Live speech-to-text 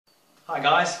Hi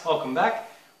guys, welcome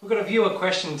back. We've got a viewer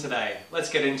question today. Let's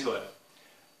get into it.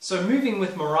 So Moving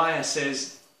with Mariah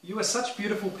says, "You are such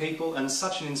beautiful people and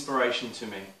such an inspiration to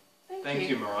me." Thank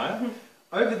you, Mariah.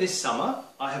 Over this summer,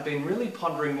 I have been really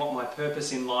pondering what my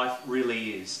purpose in life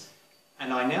really is.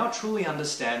 And I now truly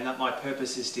understand that my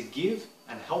purpose is to give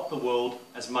and help the world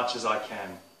as much as I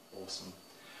can. Awesome.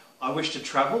 I wish to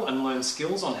travel and learn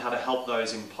skills on how to help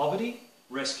those in poverty,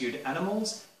 rescued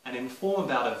animals, and inform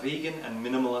about a vegan and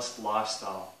minimalist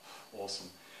lifestyle. Awesome.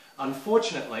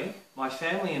 Unfortunately, my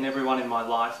family and everyone in my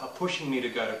life are pushing me to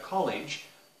go to college,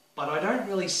 but I don't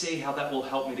really see how that will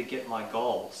help me to get my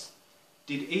goals.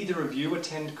 Did either of you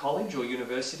attend college or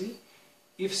university?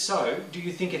 If so, do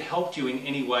you think it helped you in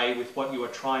any way with what you are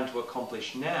trying to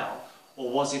accomplish now,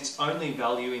 or was its only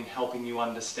value in helping you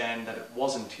understand that it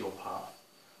wasn't your path?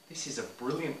 This is a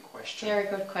brilliant question. Very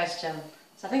good question.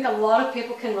 So I think a lot of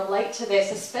people can relate to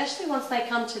this, especially once they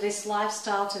come to this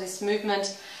lifestyle, to this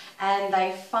movement, and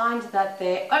they find that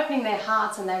they're opening their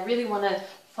hearts and they really want to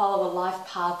follow a life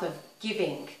path of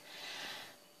giving.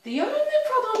 The only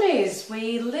problem is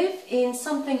we live in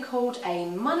something called a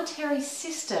monetary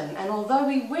system, and although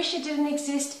we wish it didn't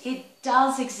exist, it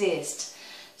does exist.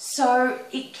 So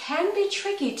it can be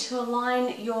tricky to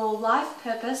align your life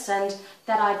purpose and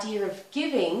that idea of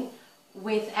giving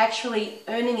with actually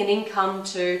earning an income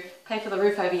to pay for the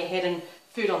roof over your head and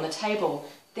food on the table.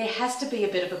 There has to be a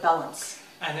bit of a balance.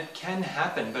 And it can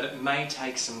happen, but it may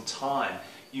take some time.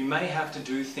 You may have to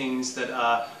do things that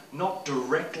are not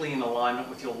directly in alignment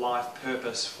with your life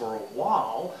purpose for a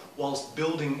while, whilst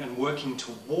building and working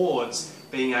towards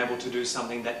being able to do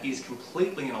something that is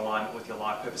completely in alignment with your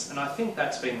life purpose. And I think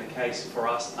that's been the case for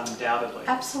us, undoubtedly.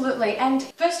 Absolutely. And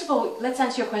first of all, let's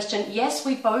answer your question. Yes,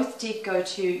 we both did go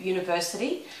to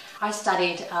university. I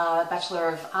studied Bachelor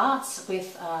of Arts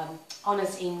with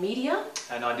honours in media.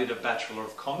 And I did a Bachelor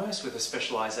of Commerce with a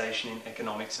specialisation in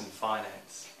economics and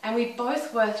finance. And we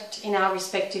both worked in our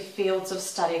respective fields of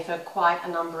study for quite a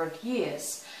number of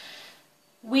years.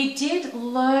 We did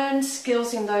learn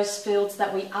skills in those fields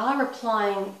that we are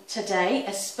applying today,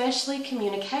 especially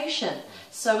communication.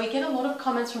 So we get a lot of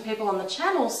comments from people on the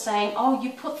channel saying, "Oh, you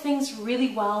put things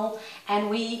really well and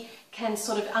we can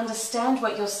sort of understand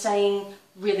what you're saying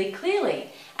really clearly."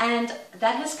 And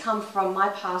that has come from my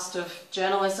past of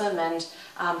journalism and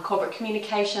corporate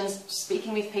communications,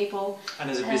 speaking with people. And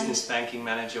as a business banking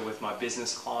manager with my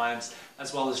business clients,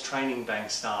 as well as training bank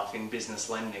staff in business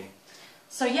lending.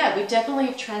 So yeah, we definitely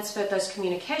have transferred those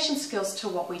communication skills to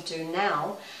what we do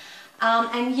now.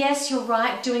 And yes, you're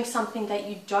right, doing something that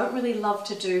you don't really love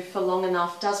to do for long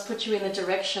enough does put you in the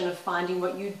direction of finding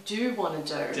what you do want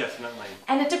to do. Definitely.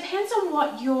 And it depends on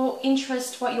what your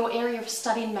interest, what your area of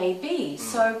study may be.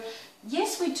 So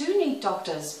yes, we do need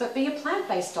doctors, but be a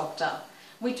plant-based doctor.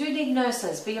 We do need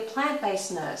nurses, be a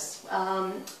plant-based nurse.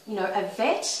 You know, a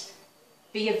vet,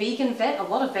 be a vegan vet. A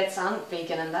lot of vets aren't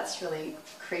vegan, and that's really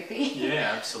creepy.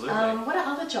 Yeah, absolutely. What are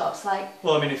other jobs like?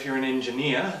 Well, I mean, if you're an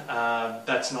engineer,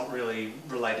 that's not really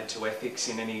related to ethics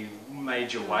in any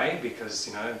major way, because,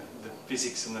 you know, the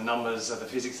physics and the numbers are the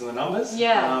physics and the numbers.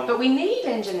 Yeah, but we need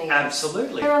engineers.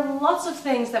 Absolutely. There are lots of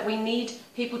things that we need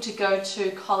people to go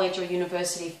to college or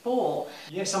university for.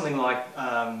 Yeah, something like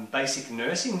basic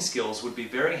nursing skills would be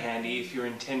very handy if you're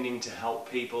intending to help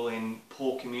people in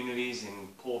poor communities, in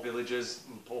poor villages,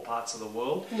 in poor parts of the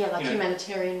world. Yeah, like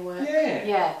humanitarian work. Yeah.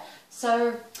 Yeah.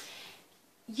 So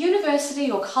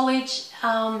university or college,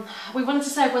 we wanted to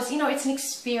say was, you know, it's an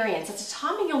experience. It's a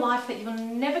time in your life that you're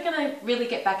never going to really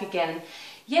get back again.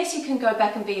 Yes, you can go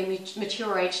back and be a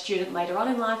mature age student later on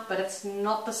in life, but it's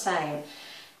not the same.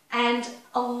 And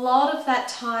a lot of that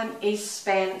time is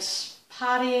spent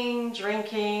partying,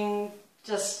 drinking,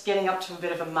 just getting up to a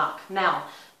bit of a muck. Now,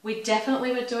 we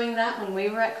definitely were doing that when we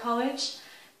were at college,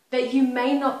 but you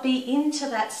may not be into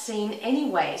that scene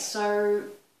anyway. So,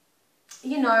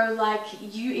 you know, like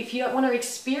if you don't want to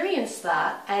experience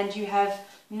that and you have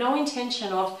no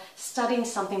intention of studying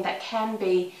something that can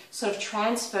be sort of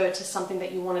transferred to something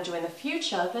that you want to do in the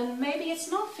future, then maybe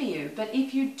it's not for you. But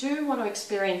if you do want to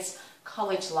experience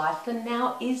college life, then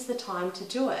now is the time to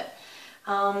do it.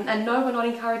 And no, we're not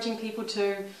encouraging people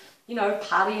to, you know,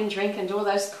 party and drink and do all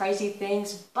those crazy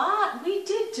things, but we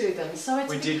did do them. So it's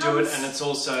we did do it, and it's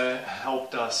also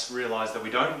helped us realise that we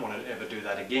don't want to ever do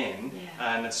that again.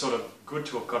 Yeah. And it's sort of good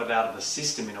to have got it out of the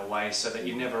system in a way, so that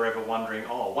you're never ever wondering,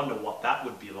 oh, I wonder what that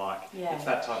would be like. Yeah. It's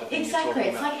that type of thing exactly. you're talking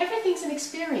It's about. like everything's an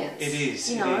experience. It is.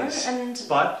 You know, it is. and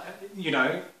but you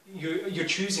know, you're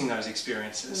choosing those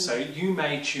experiences. So you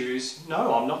may choose,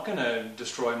 no, I'm not going to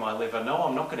destroy my liver. No,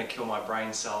 I'm not going to kill my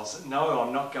brain cells. No,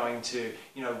 I'm not going to,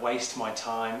 waste my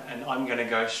time, and I'm going to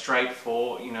go straight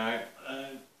for,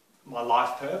 my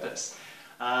life purpose.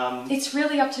 It's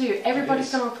really up to you.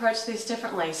 Everybody's going to approach this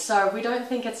differently. So we don't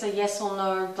think it's a yes or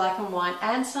no, black and white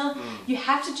answer. You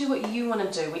have to do what you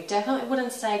want to do. We definitely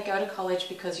wouldn't say go to college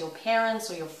because your parents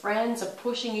or your friends are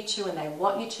pushing you to and they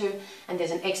want you to and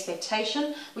there's an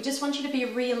expectation. We just want you to be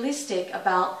realistic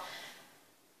about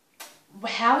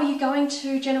how are you going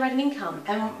to generate an income,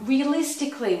 and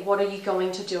realistically what are you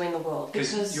going to do in the world.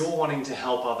 Because you're wanting to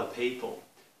help other people,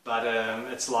 but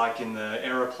it's like in the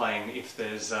aeroplane, if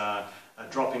there's a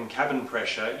drop in cabin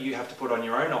pressure, you have to put on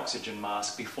your own oxygen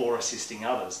mask before assisting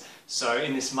others. So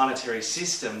in this monetary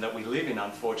system that we live in,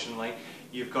 unfortunately,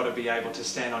 you've got to be able to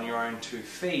stand on your own 2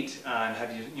 feet and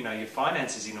have your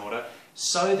finances in order,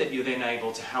 so that you're then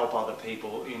able to help other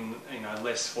people in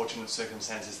less fortunate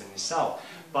circumstances than yourself.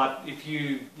 But if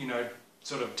you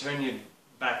sort of turn your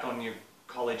back on your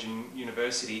college and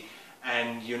university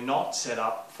and you're not set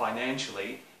up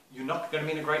financially, you're not going to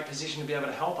be in a great position to be able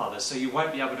to help others, so you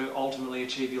won't be able to ultimately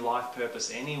achieve your life purpose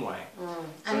anyway. So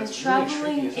and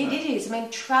travelling, really tricky, it is. I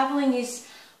mean, travelling is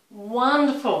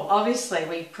wonderful. Obviously,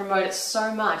 we promote it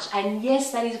so much, and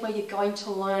yes, that is where you're going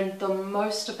to learn the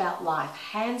most about life,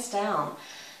 hands down.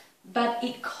 But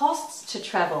it costs to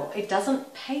travel. It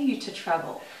doesn't pay you to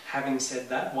travel. Having said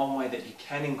that, one way that you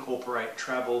can incorporate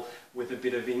travel with a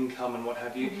bit of income and what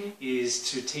have you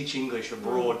is to teach English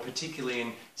abroad, particularly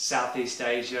in Southeast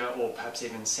Asia or perhaps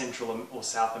even Central or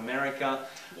South America.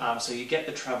 So you get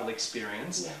the travel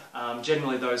experience.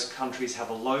 Generally those countries have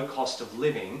a low cost of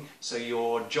living, so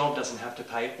your job doesn't have to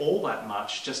pay all that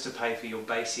much just to pay for your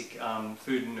basic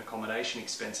food and accommodation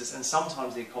expenses, and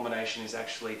sometimes the accommodation is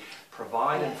actually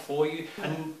provided for you.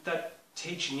 And that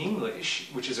teaching English,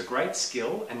 which is a great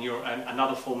skill, and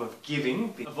another form of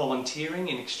giving, volunteering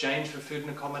in exchange for food and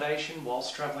accommodation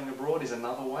whilst travelling abroad is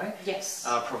another way. Yes.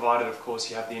 Provided, of course,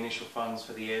 you have the initial funds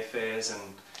for the airfares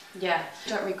and... Yeah.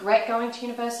 Don't regret going to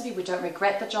university. We don't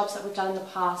regret the jobs that we've done in the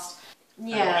past.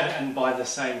 Yeah. And by the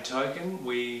same token,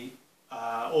 we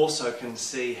also can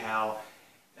see how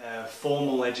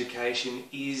formal education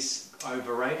is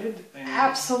overrated.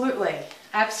 Absolutely.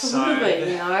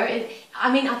 Absolutely. So,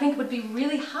 I mean, I think it would be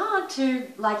really hard to,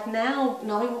 like now,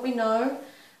 knowing what we know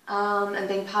and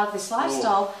being part of this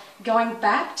lifestyle, going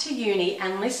back to uni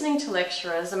and listening to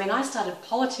lecturers. I mean, I started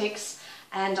politics,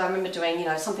 and I remember doing,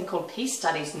 something called peace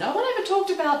studies. No one ever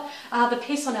talked about the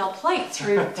peace on our plate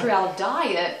through our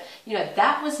diet.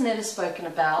 That was never spoken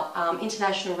about.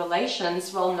 International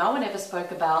relations, well, no one ever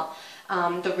spoke about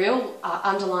the real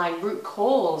underlying root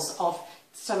cause of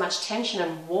so much tension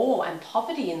and war and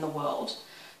poverty in the world.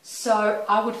 So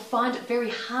I would find it very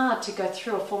hard to go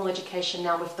through a formal education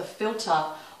now with the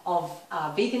filter of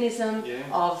veganism,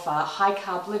 of high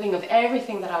carb living, of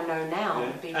everything that I know now. It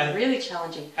would be really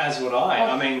challenging. As would I.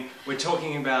 I mean, we're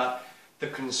talking about the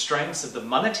constraints of the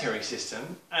monetary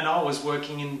system, and I was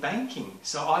working in banking.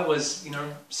 So I was,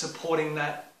 supporting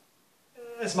that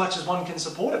as much as one can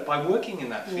support it by working in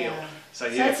that field. So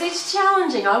it's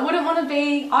challenging. I wouldn't want to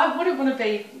be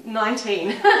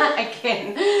 19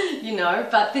 again,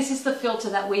 but this is the filter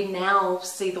that we now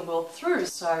see the world through.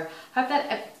 So I hope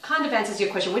that kind of answers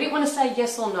your question. We didn't want to say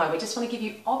yes or no. We just want to give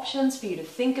you options for you to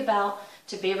think about,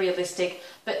 to be realistic,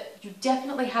 but you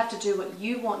definitely have to do what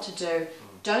you want to do.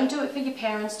 Don't do it for your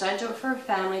parents, don't do it for a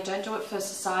family, don't do it for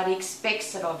society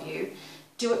expects it of you.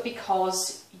 Do it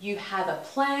because you have a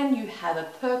plan, you have a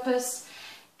purpose,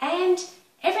 and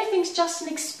everything's just an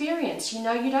experience. You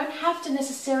don't have to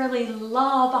necessarily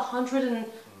love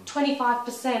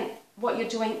 125% what you're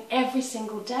doing every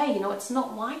single day. It's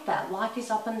not like that. Life is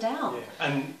up and down.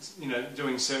 And,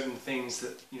 doing certain things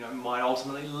that, might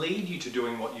ultimately lead you to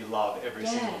doing what you love every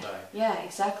single day. Yeah,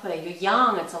 exactly. You're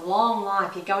young, it's a long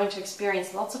life. You're going to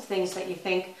experience lots of things that you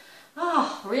think,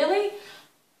 oh, really?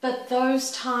 But those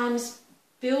times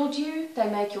build you, they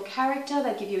make your character,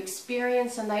 they give you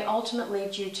experience, and they ultimately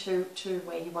lead you to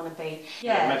where you want to be.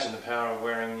 Imagine the power of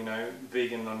wearing,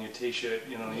 vegan on your t-shirt,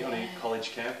 on your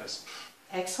college campus.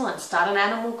 Excellent. Start an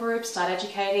animal group, start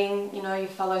educating, your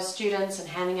fellow students and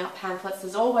handing out pamphlets.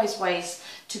 There's always ways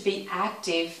to be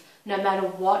active, no matter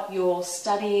what you're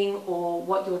studying or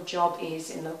what your job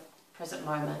is in the present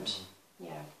moment.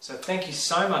 So thank you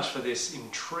so much for this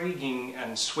intriguing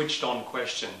and switched on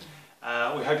question.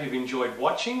 We hope you've enjoyed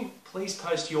watching. Please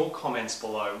post your comments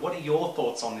below. What are your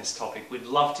thoughts on this topic? We'd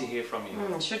love to hear from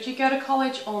you. Should you go to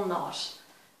college or not?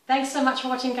 Thanks so much for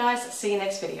watching, guys. See you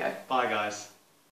next video. Bye, guys.